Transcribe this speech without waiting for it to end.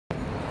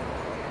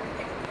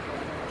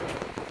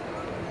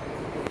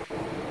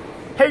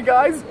Hey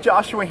guys,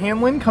 Joshua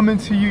Hanlon coming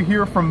to you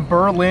here from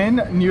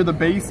Berlin near the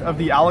base of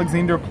the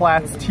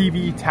Alexanderplatz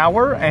TV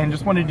Tower, and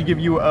just wanted to give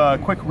you a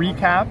quick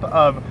recap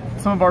of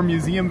some of our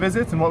museum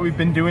visits and what we've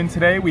been doing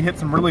today. We hit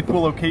some really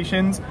cool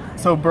locations.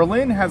 So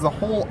Berlin has a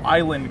whole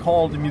island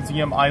called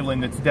Museum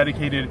Island that's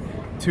dedicated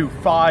to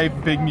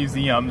 5 big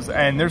museums,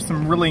 and there's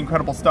some really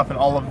incredible stuff in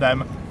all of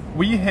them.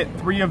 We hit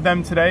 3 of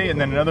them today, and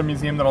then another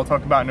museum that I'll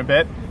talk about in a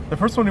bit. The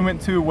first one we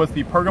went to was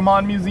the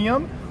Pergamon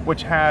Museum,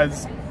 which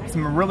has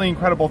some really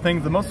incredible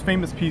things. The most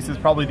famous piece is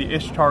probably the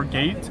Ishtar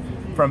Gate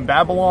from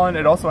Babylon.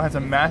 It also has a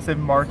massive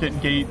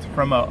market gate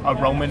from a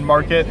Roman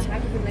market.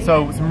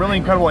 So some really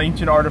incredible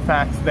ancient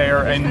artifacts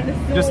there, and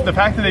just the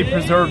fact that they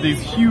preserve these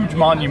huge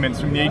monuments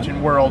from the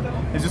ancient world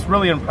is just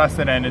really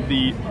unprecedented.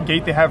 The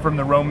gate they have from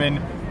the Roman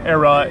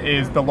era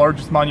is the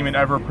largest monument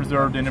ever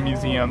preserved in a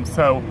museum,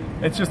 so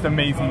it's just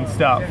amazing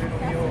stuff.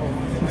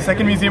 The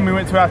second museum we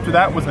went to after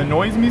that was the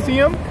Noise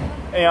Museum,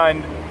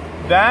 and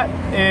that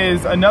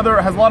is another,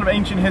 has a lot of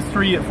ancient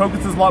history. It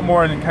focuses a lot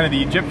more on kind of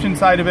the Egyptian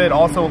side of it.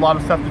 Also a lot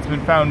of stuff that's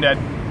been found at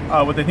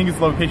what they think is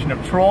the location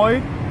of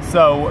Troy.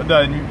 So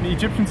the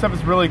Egyptian stuff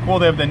is really cool.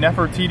 They have the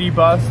Nefertiti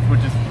bust, which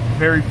is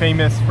very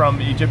famous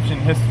from Egyptian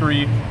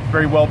history,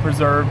 very well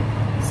preserved.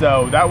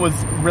 So that was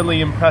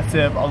really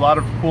impressive. A lot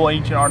of cool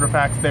ancient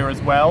artifacts there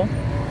as well.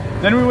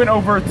 Then we went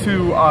over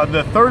to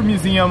the third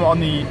museum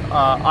on the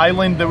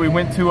island that we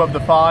went to of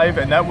the 5,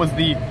 and that was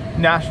the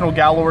National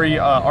Gallery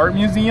Art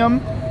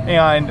Museum.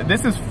 And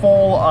this is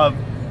full of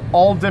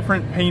all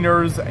different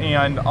painters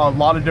and a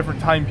lot of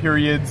different time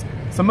periods.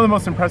 Some of the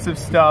most impressive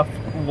stuff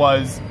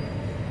was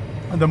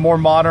the more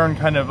modern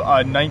kind of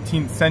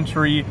 19th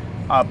century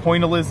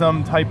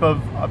pointillism type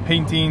of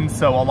paintings.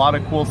 So a lot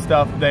of cool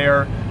stuff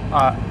there.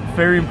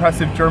 Very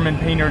impressive German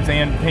painters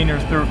and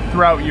painters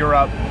throughout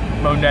Europe.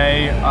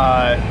 Monet,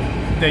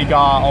 Degas,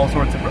 all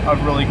sorts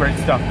of really great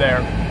stuff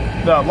there.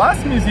 The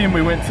last museum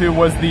we went to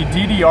was the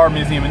DDR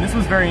Museum, and this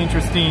was very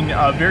interesting,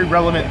 very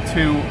relevant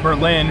to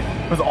Berlin.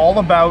 It was all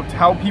about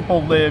how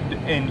people lived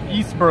in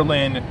East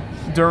Berlin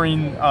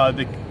during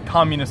the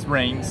communist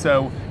reign.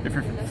 So if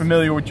you're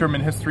familiar with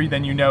German history,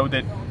 then you know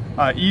that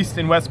East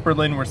and West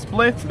Berlin were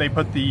split. They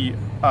put the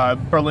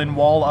Berlin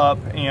Wall up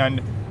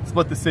and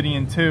split the city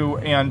in 2,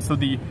 and so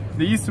the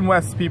East and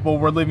West people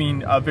were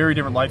living very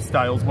different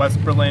lifestyles. West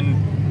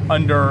Berlin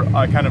under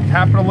kind of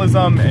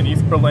capitalism, and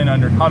East Berlin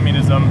under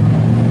communism.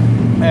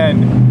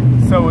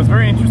 And so it was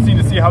very interesting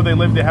to see how they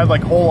lived. They had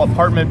like whole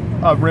apartment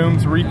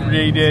rooms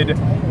recreated.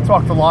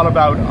 Talked a lot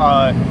about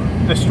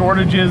the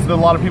shortages that a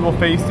lot of people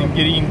faced in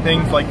getting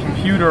things like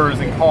computers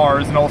and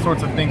cars and all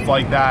sorts of things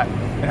like that,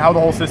 and how the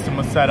whole system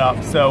was set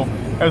up. So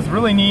it was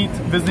really neat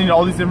visiting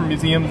all these different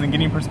museums and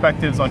getting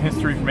perspectives on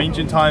history from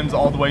ancient times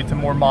all the way to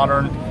more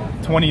modern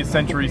 20th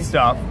century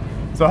stuff.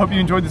 So I hope you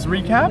enjoyed this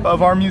recap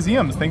of our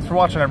museums. Thanks for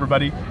watching,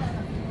 everybody.